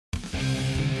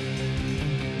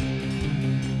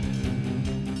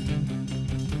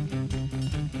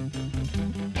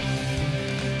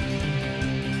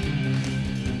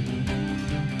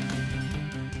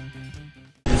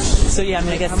So yeah, I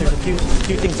mean, I guess there's a few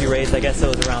things you raised. I guess it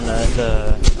was around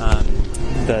the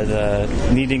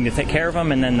needing to take care of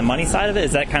them, and then the money side of it.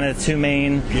 Is that kind of the two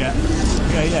main? Yeah.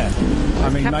 I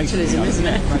mean, capitalism, isn't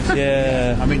it?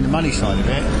 Yeah. I mean, the money side of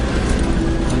it.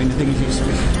 I mean, the thing is,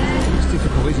 it's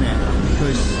difficult, isn't it?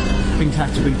 Because things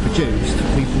have to be produced.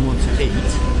 People want to eat,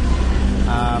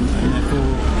 and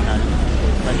therefore,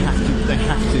 they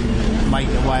have to make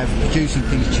a way of producing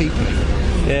things cheaply.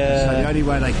 Yeah. So the only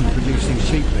way they can produce things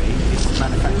cheaply is to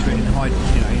manufacture it in high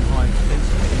density.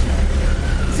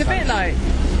 It's a bit like,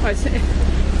 well,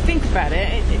 think about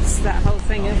it. It's that whole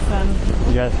thing of,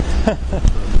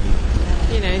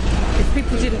 if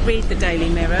people didn't read the Daily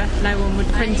Mirror, no one would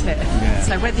print it. Yeah.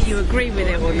 So whether you agree with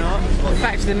it or not, the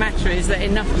fact of the matter is that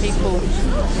enough people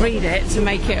read it to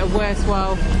make it a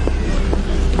worthwhile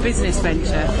business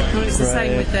venture. Well, it's the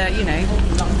same with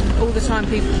all the time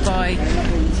people buy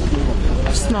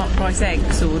smart price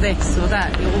eggs or this or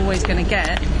that, you're always going to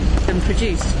get them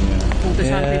produced. All the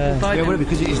time people buy them. Well,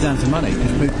 because it is down to money.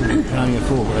 Because people can only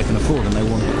afford what they can afford, and they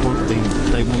want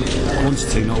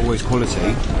quantity, not always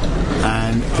quality.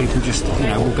 And people just,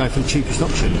 will go for the cheapest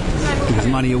option because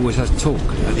money always has talk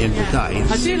at the end of the day.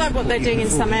 I do like what they're doing in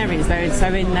some areas though. So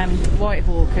in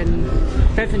Whitehawk and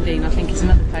Bevendine, I think is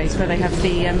another place where they have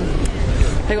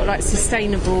they've got like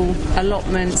sustainable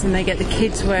allotments, and they get the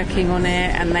kids working on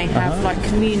it, and they have like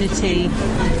community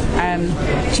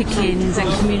chickens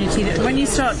and community. When you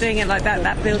start doing it like that,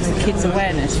 that builds the kids'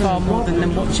 awareness far more than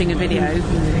them watching a video.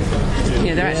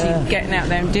 They're actually getting out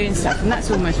there and doing stuff, and that's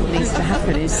almost what needs to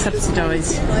happen, is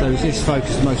subsidise. So is this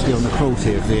focused mostly on the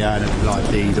cruelty of the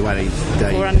way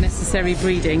they or unnecessary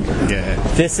breeding? Yeah.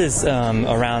 This is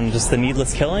around just the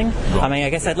needless killing. Right. I mean, I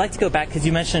guess I'd like to go back because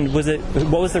you mentioned, what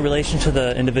was the relation to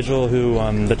the individual who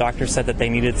the doctor said that they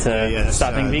needed to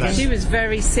stop being vegan? She was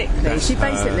very sickly. She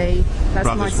basically,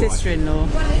 that's my sister-in-law.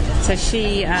 So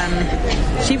she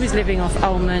was living off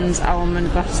almonds,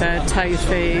 almond butter,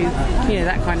 tofu,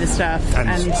 that kind of stuff.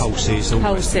 And pulses.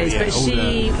 But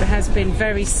she has been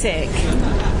very sick,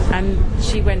 and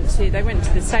they went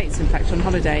to the States, in fact, on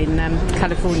holiday in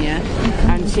California,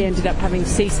 and she ended up having to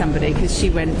see somebody because she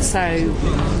went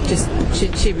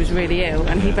she was really ill,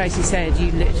 and he basically said,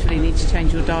 you literally need to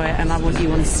change your diet, and I want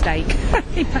you on steak.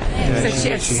 So she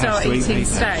had to start eating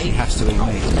steak. She has to eat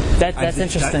meat. That's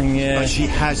interesting, But she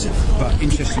hasn't. But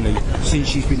interestingly, since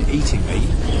she's been eating meat,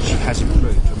 she has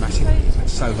improved dramatically, and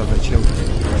so have her children.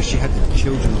 Because she had the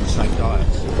children on the same diet,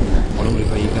 on all of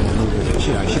vegan and all of it.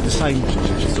 She had the same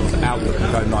sort of outlook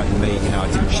of don't like meat.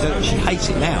 She hates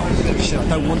it now. She said, I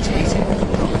don't want to eat it.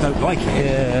 I don't like it.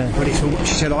 Yeah. But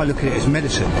she said, I look at it as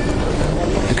medicine.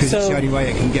 Because it's the only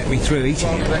way it can get me through eating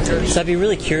it. So I'd be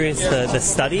really curious, the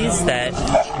studies that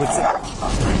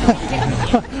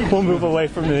we'll move away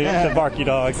from the barky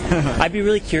dogs. I'd be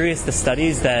really curious the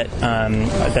studies that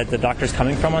the doctor's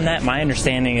coming from on that. My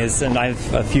understanding is, and I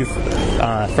have a few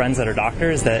friends that are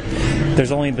doctors, that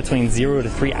there's only between 0 to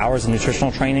 3 hours of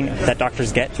nutritional training that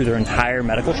doctors get through their entire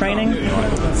medical training.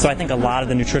 So I think a lot of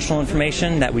the nutritional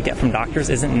information that we get from doctors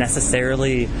isn't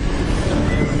necessarily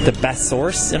the best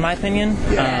source, in my opinion.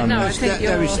 I think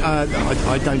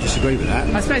I don't disagree with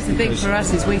that. I suppose the thing for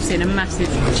us is we've seen a massive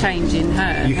change in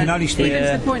her. You can only speak. Even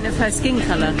to the point of her skin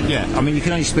colour. Yeah, I mean, you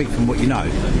can only speak from what you know.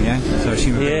 Yeah, so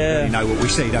she really know what we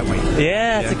see, don't we?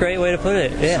 Yeah, that's a great way to put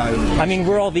it. Yeah, so, I mean,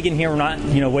 we're all vegan here. We're not,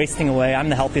 wasting away. I'm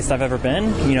the healthiest I've ever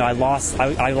been. I lost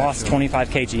 25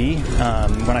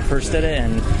 kg when I first did it,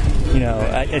 and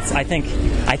I think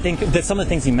that some of the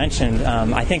things you mentioned,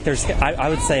 I think I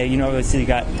would say, obviously you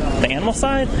got the animal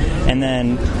side, and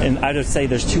I would say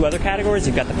there's two other categories.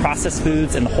 You've got the processed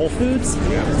foods and the whole foods.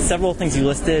 Several things you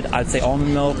listed, I would say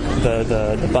almond milk,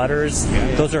 the butters,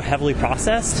 those are heavily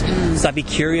processed. So I'd be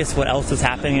curious what else was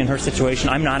happening in her situation.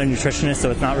 I'm not a nutritionist,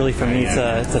 so it's not really for me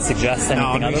to suggest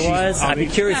anything otherwise. I'd be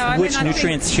curious which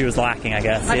nutrients she was lacking, I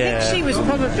guess. I think she was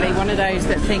probably one of those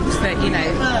that thinks that,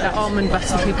 the almond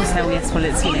butter, people say, well, it's quite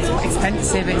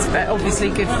expensive, it's obviously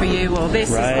good for you, or this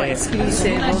is quite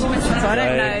exclusive. So I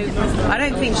don't know. I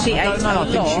don't think she ate a lot.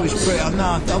 I think she was pretty.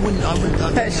 I wouldn't.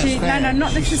 But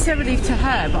not necessarily to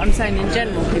her, but I'm saying in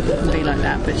general people can be like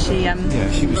that. But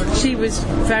she was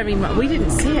very much. We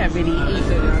didn't see her really eat.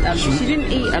 She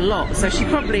didn't eat a lot, so she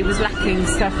probably was lacking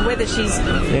stuff. Whether she's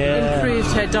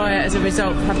improved her diet as a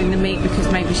result of having the meat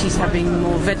because maybe she's having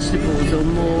more vegetables or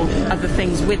more other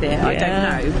things with it, I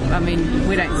don't know. I mean,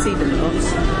 we don't see them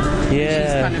lots.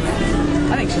 Yeah.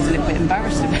 I think she's a little bit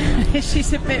embarrassed about it.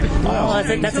 She's a bit... Well,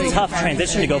 that's a tough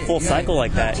transition to go full cycle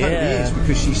like that. It is,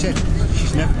 because she said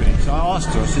she's never been So I asked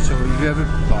her, I said to her, have you ever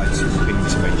liked vegan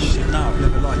meat? She said, no, I've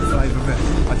never liked the flavour of it.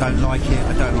 I don't like it.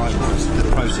 I don't like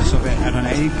the process of it. I don't know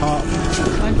any part of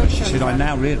it. But she said, I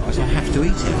now realise I have to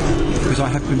eat it because I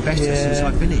have been better since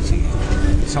I've been eating it.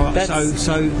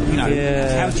 So you know,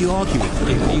 how do you argue with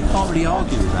it? You can't really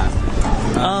argue with that.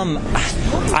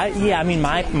 I mean,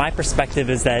 my perspective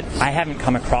is that I haven't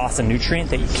come across a nutrient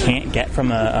that you can't get from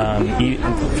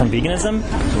from veganism.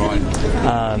 Right.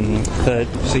 But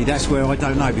see, that's where I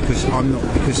don't know because I'm not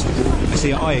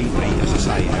see, I eat meat, as I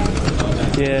say.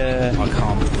 Yeah. I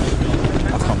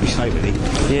can't be so really.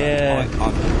 Yeah.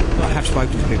 I have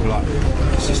spoken to people like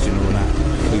my sister-in-law and that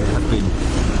who have been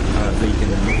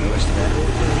vegan and all the rest of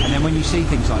it. And then when you see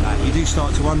things like that, you do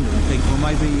start to wonder and think, well,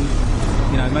 maybe.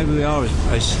 You know, maybe we are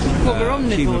as we're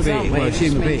omnivores, human beings. Aren't we? Well,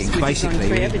 human beings,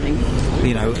 basically.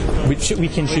 You know, we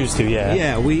can choose to, yeah.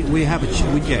 Yeah, we have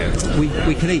we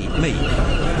can eat meat,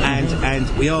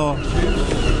 and we are.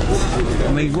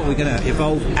 I mean, what we're going to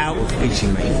evolve out of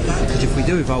eating meat? Because if we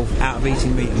do evolve out of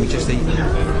eating meat and we just eat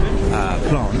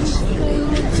plants,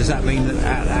 does that mean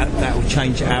that will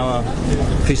change our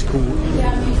physical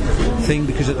thing?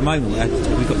 Because at the moment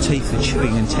we've got teeth for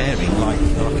chewing and tearing like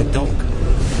a dog.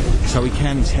 So we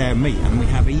can tear meat, and we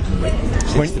have eaten meat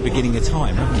since the beginning of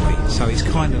time, haven't we? So it's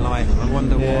kind of like, I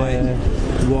wonder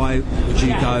why would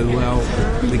you go, well,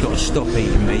 we've got to stop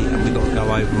eating meat and we've got to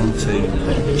go over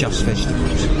onto just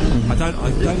vegetables. I don't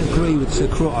agree with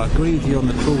I agree with you on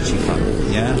the cruelty front,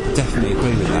 yeah? Definitely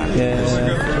agree with that.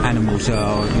 Yeah. Animals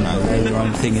are, you know, their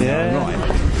own thing in their own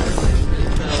right.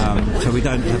 So we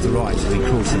don't have the right to be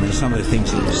cruel to them. And some of the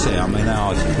things that you see, I mean,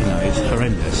 it's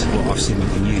horrendous what I've seen on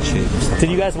YouTube and stuff.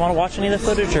 Did you guys want to watch any of the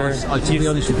footage, or to be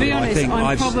honest with you, I think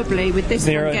I'm probably with this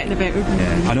one getting a bit.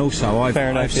 Yeah. And also, I've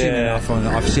seen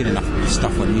enough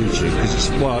stuff on YouTube because it's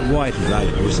widely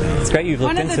available, isn't it? It's great you've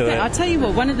looked into it. I'll tell you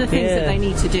what. One of the things that they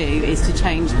need to do is to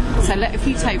change. So, if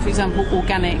you take, for example,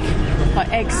 organic, like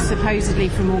eggs supposedly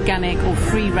from organic or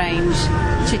free-range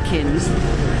chickens,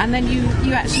 and then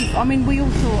you actually, I mean, we all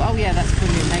thought, oh yeah, that's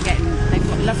brilliant. They've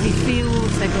got lovely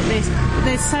fields, they've got this.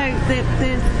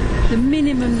 There's the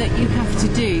minimum that you have to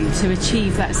do to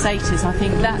achieve that status. I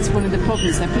think that's one of the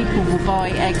problems. So people will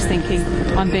buy eggs thinking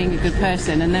I'm being a good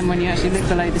person, and then when you actually look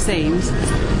below the seams,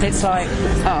 it's like,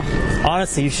 oh.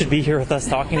 Honestly, you should be here with us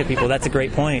talking to people. That's a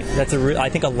great point. I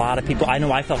think a lot of people. I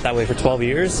know I felt that way for 12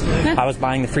 years. I was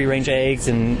buying the free-range eggs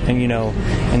and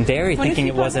dairy, thinking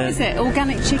it wasn't. What is it?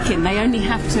 Organic chicken. They only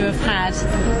have to have had.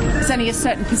 It's only a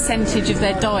certain percentage of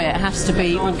their diet has to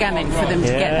be organic for them to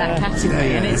get that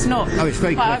category, and it's not. Oh, it's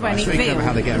very clever. It's very clever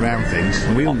how they get around things,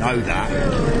 and we all know that.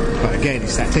 But again,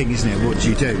 it's that thing, isn't it? What do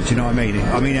you do? Do you know what I mean?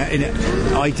 I mean,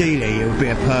 ideally, it would be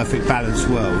a perfect, balanced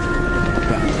world.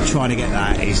 But trying to get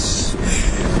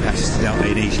that's not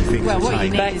an easy thing to take. Well, what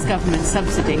you need is government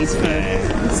subsidies for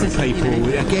people.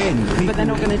 Again, but they're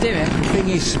not going to do it. The thing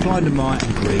is, supply and demand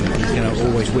and greed is going to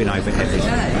always win over everything.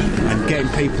 And getting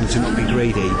people to not be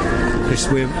greedy, because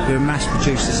we're a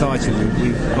mass-produced society.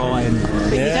 We buy and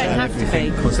but you don't have to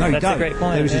be. No, you don't. A great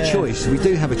point. There is a choice. We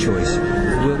do have a choice.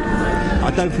 I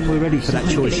don't think we're ready for that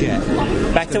choice yet.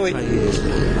 Back to what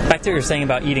you were saying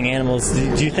about eating animals.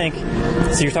 Do you think?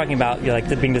 So you're talking about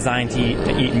being designed to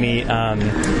eat meat.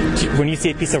 When you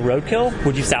see a piece of roadkill,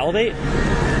 would you salivate?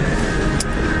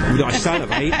 Would I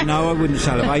salivate? No, I wouldn't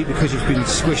salivate because it's been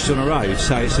squished on a road,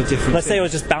 so it's a different. Let's say it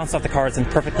was just bounced off the cars and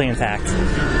perfectly intact.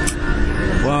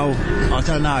 Well, I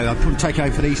don't know. I'd probably take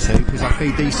over for these two because I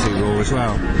feed these two raw as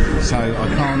well. So I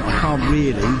can't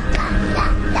really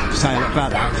say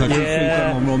about that because I do feed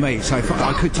them on raw meat. So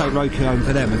I could take roadkill home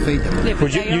for them and feed them. Yeah,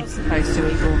 but you're supposed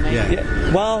to eat raw meat.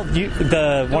 Yeah. Well,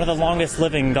 one of the longest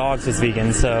living dogs is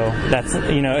vegan, so that's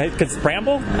because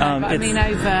Bramble. I mean,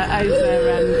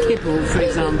 over kibble, for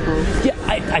example. Yeah,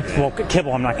 well,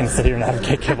 kibble. I'm not going to sit here and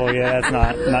advocate kibble. Yeah, that's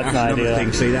not ideal.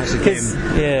 Thing. See, that's again.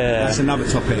 That's another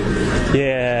topic.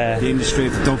 Yeah. The industry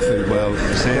of the dog food world.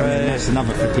 So, I mean, that's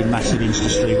another flipping massive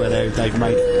industry where they've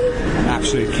made an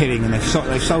absolute killing and they've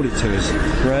sold it to us.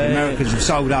 Right. The Americans have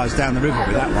sold us down the river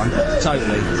with that one.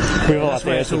 Totally. That's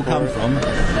where it's all come from.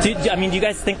 Do you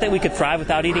guys think that we could thrive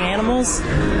without eating animals?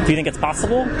 Do you think it's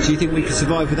possible? Do you think we could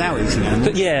survive without eating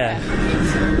animals? Yeah.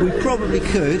 We probably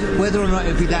could. Whether or not it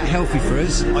would be that healthy for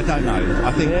us, I don't know.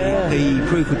 I think the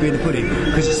proof would be in the pudding.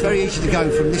 Because it's very easy to go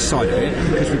from this side of it,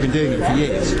 because we've been doing it for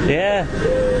years. Yeah.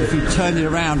 If you turned it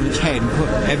around on its head and put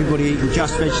everybody eating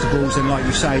just vegetables and, like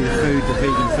you say, the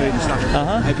vegan food and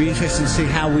stuff, it'd be interesting to see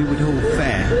how we would all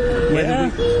fare.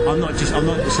 I'm not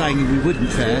saying we wouldn't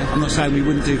fare. I'm not saying we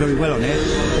wouldn't do very well on it.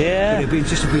 Yeah. But it'd be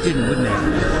just if we didn't, wouldn't it?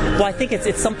 Well, I think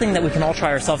it's something that we can all try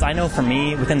ourselves. I know for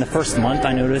me, within the first month,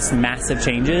 I noticed massive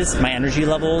changes, my energy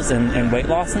levels and weight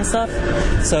loss and stuff.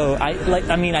 So I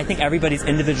think everybody's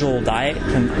individual diet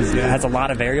has a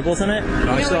lot of variables in it.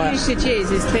 What you should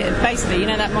use is basically,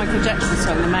 that Michael Jackson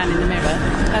song, The Man in the Mirror.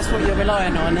 That's what you're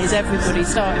relying on, is everybody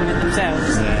starting with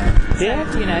themselves.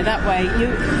 Yeah. So, that way,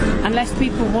 unless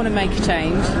people want to make a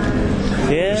change.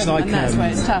 Yeah. It's like, and that's where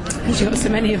it's tough, because you've got so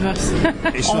many of us.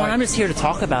 I'm just here to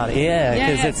talk about it,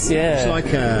 because It's like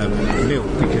milk,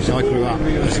 because I grew up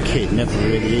as a kid, never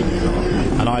really eating a lot,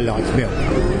 and I liked milk,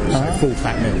 so full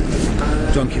fat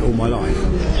milk. Drunk it all my life.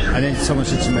 And then someone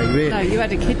said to me, really? No, you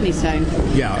had a kidney stone.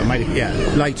 Yeah, I made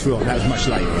it, later on, that was much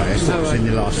later, right? It was in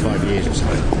the last 5 years or so.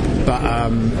 But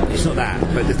it's not that.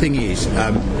 But the thing is,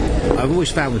 I've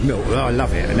always found with milk, I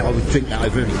love it, and I would drink that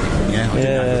over everything. I drink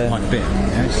that over quite a bit.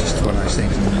 It's just one of those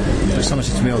things. But someone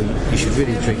said to me, you should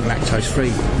really drink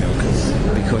lactose-free milk,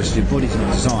 because your body's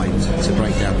not designed to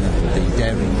break down the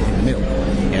dairy in the milk.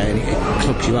 And it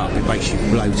clogs you up, it makes you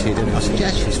bloated. And I said,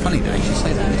 actually, it's funny that you should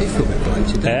say that. I do feel a bit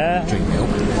bloated when I drink milk.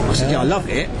 I said, I love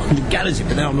it, I can gallons of it,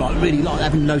 but then I'm really like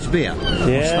having loads of beer.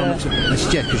 I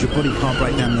said, because your body can't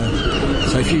break down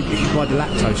so if you buy the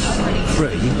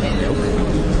lactose-free milk,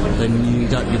 then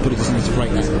your body doesn't need to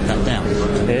break that down.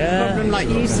 The problem, like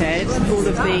you said, all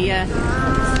of the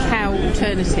cow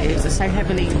alternatives are so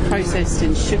heavily processed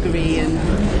and sugary,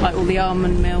 and like all the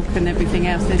almond milk and everything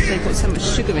else, they've got so much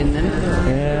sugar in them.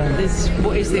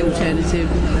 What is the alternative?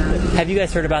 Have you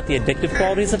guys heard about the addictive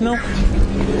qualities of milk?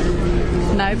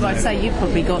 No, but I'd say you've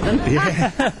probably got them.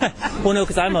 Well, no,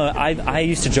 because I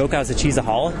used to joke I was a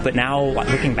cheeseaholic, but now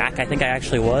looking back, I think I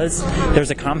actually was.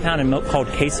 There's a compound in milk called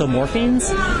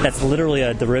casomorphines that's literally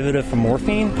a derivative from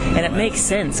morphine, and it makes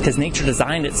sense because nature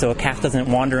designed it so a calf doesn't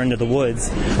wander into the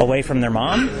woods away from their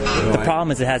mom. The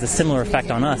problem is it has a similar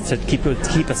effect on us to keep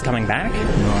us coming back,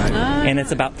 and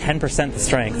it's about 10% the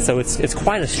strength, so it's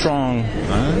quite a strong,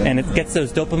 and it gets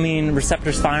those dopamine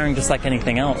receptors firing just like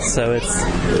anything else. So it's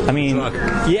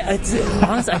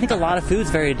honestly, I think a lot of food's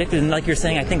very addictive, and like you're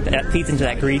saying, I think that feeds into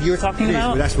that greed you were talking about.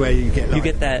 Well, that's where you get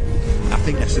that. I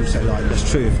think that's also that's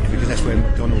true, because that's where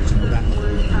McDonald's and all that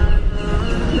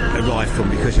arrived from,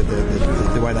 because of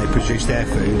the way they produce their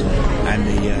food, and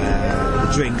the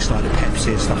drinks like the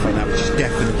Pepsi and stuff like that, which is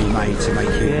definitely made to make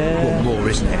you want more,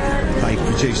 isn't it? They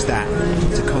produce that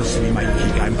to constantly make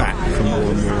you going back for more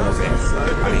and more of it,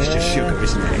 and it's just sugar,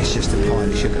 isn't it? It's just a pile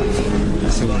of sugar.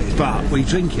 That's all it is. But we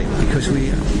drink it because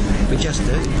we're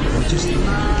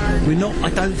not. I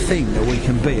don't think that we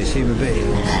can be as human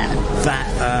beings that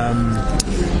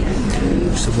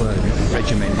what's the word?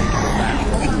 Regimented,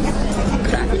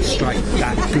 that straight,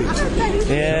 that good.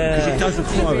 Because it does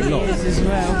require a lot, doesn't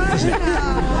it?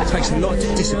 It takes a lot of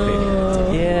discipline.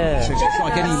 So it's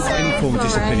like any form of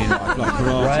discipline in life, like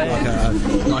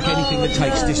karate, like anything that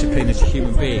takes discipline as a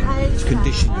human being, it's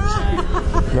conditioned.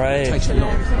 It takes a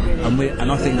lot,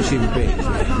 and I think as human beings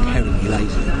we're inherently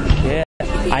lazy.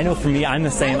 I know for me, I'm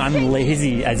the same. I'm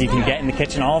lazy as you can get in the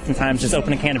kitchen. I'll oftentimes just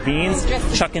open a can of beans,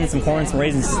 chuck in some corn, some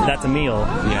raisins, that's a meal.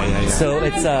 So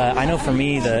it's, I know for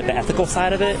me, the ethical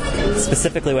side of it,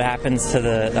 specifically what happens to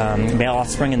the male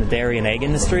offspring in the dairy and egg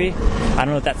industry, I don't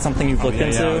know if that's something you've looked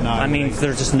into. I mean,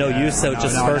 there's just no use, so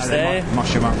just first day.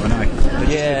 Mush them up, I know.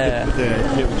 The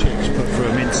little chicks put through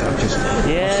a mincer. I've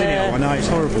seen it all, I know, it's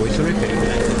horrible, it's horrific.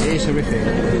 It is horrific.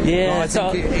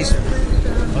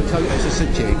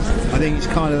 I think it's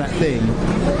kind of that thing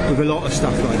with a lot of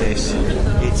stuff like this.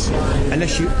 It's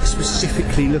unless you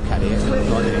specifically look at it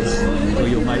like this, or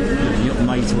you're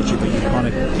made to watch it, but you kind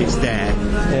of it's there,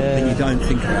 then you don't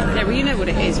think about it. Yeah, well, you know what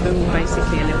it is. We're all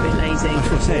basically a little bit lazy. That's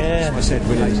what I said. That's what I said.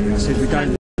 We're lazy. I said we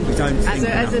don't.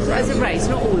 As a race,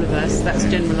 not all of us, that's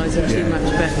generalising too much,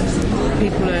 but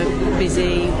people are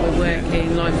busy, we're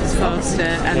working, life is faster,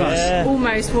 and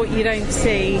almost what you don't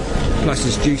see. Plus,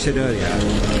 as Stu said earlier,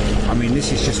 I mean,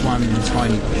 this is just one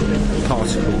tiny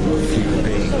particle of human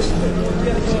beings,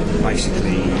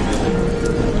 basically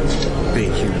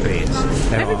being human beings.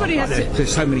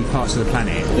 There's so many parts of the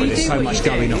planet where there's so much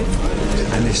going on,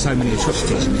 and there's so many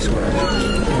atrocities in this world.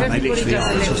 They literally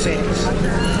are atrocities.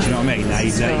 Do you know what I mean?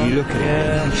 You look at it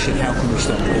and think, how can we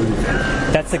stop all of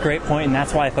it? That's a great point, and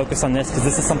that's why I focus on this, because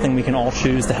this is something we can all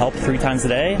choose to help 3 times a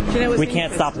day. We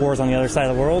can't stop wars on the other side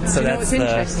of the world, so that's what's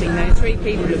interesting though? 3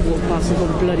 people have walked past and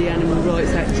called bloody animal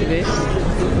rights activists.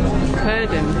 heard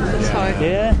them.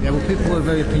 Yeah. Yeah, well, people are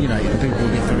very opinionated and people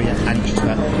will get very anxious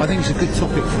about it. I think it's a good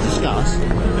topic to discuss,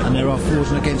 and there are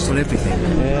fors and against on everything.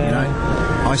 Yeah. You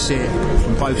know, I see it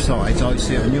from both sides. I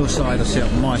see it on your side, I see it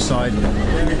on my side,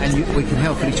 and we can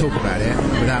healthily talk about it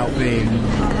without being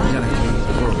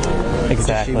horrible.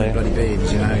 Exactly. Human bloody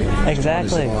beings, you know.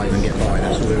 Exactly. Survive and get by.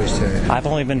 That's all there is to it. I've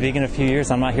only been vegan a few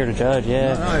years. I'm not here to judge.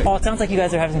 Yeah. No. Oh, it sounds like you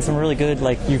guys are having some really good.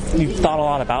 Like you've thought a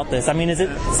lot about this. I mean, is it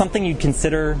something you'd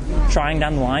consider trying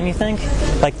down the line? You think,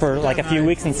 like for like a few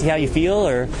weeks and see how you feel,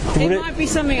 or it might be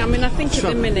something. I mean, I think at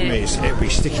the minute it'd be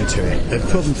sticking to it. The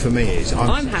problem for me is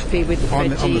I'm happy with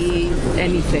veggie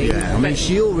anything. Yeah, I mean,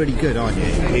 you're really good, aren't you?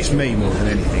 It's me more than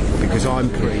anything because I'm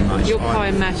pretty much. You're pie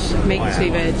and mash, meat and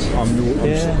 2 veg. I'm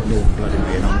sort of northern blooded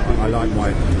me, and I like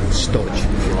my stodge,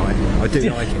 if you like. I do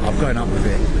like it. I've grown up with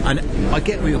it, and I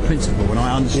get with your principle, and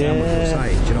I understand what you're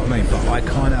saying. Do you know what I mean? But I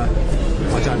kind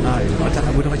of, I don't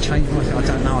know. Would I change myself? I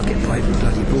don't know. I get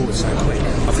bloody bored so quick.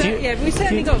 So yeah, we've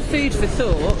certainly got food for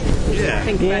thought. Yeah.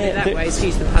 Think about it that way.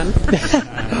 Excuse the pun.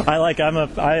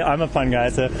 I'm a fun guy.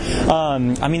 So,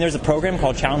 I mean, there's a program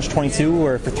called Challenge 22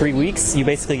 where for 3 weeks you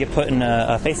basically get put in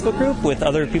a Facebook group with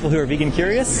other people who are vegan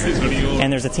curious,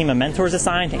 and there's a team of mentors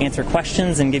assigned to answer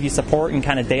questions and give you support and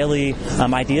kind of daily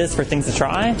ideas for things to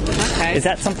try. Okay. Is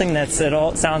that something that's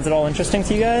sounds at all interesting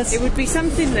to you guys? It would be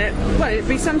something that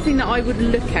I would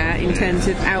look at in terms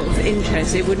of out of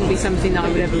interest. It wouldn't be something that I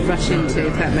would ever rush into,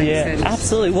 if that makes sense. Yeah,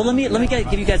 absolutely. Well, let me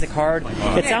give you guys a card.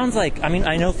 It sounds like, I mean,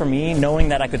 I know for me, knowing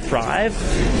that I could thrive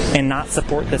and not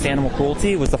support this animal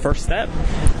cruelty was the first step.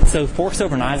 So Forks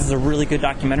Over Knives is a really good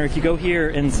documentary. If you go here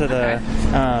into the,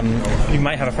 you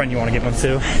might have a friend you want to give them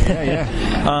to.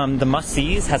 Yeah. The Must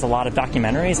Sees has a lot of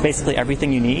documentaries, basically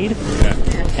everything you need. Yeah.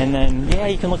 And then,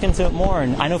 you can look into it more.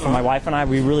 And I know for my wife and I,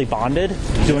 we really bonded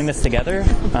doing this together,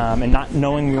 and not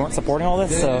knowing we weren't supporting all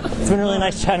this. So it's been really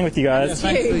nice chatting with you guys.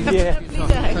 Yeah.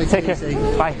 Take care.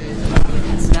 Bye.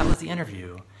 So that was the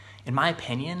interview. In my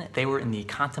opinion, they were in the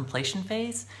contemplation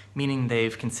phase, meaning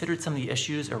they've considered some of the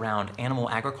issues around animal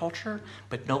agriculture,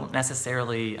 but don't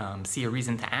necessarily see a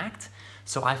reason to act.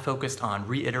 So I focused on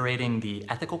reiterating the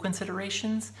ethical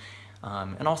considerations,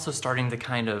 and also starting to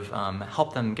kind of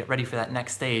help them get ready for that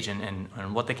next stage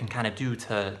and what they can kind of do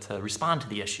to respond to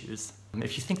the issues.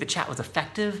 If you think the chat was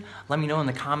effective, let me know in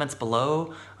the comments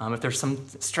below. If there's some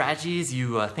strategies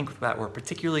you think that were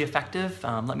particularly effective,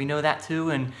 let me know that too,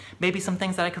 and maybe some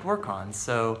things that I could work on.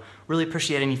 So really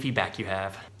appreciate any feedback you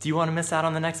have. Do you want to miss out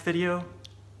on the next video?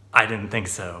 I didn't think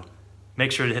so.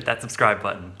 Make sure to hit that subscribe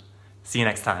button. See you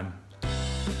next time.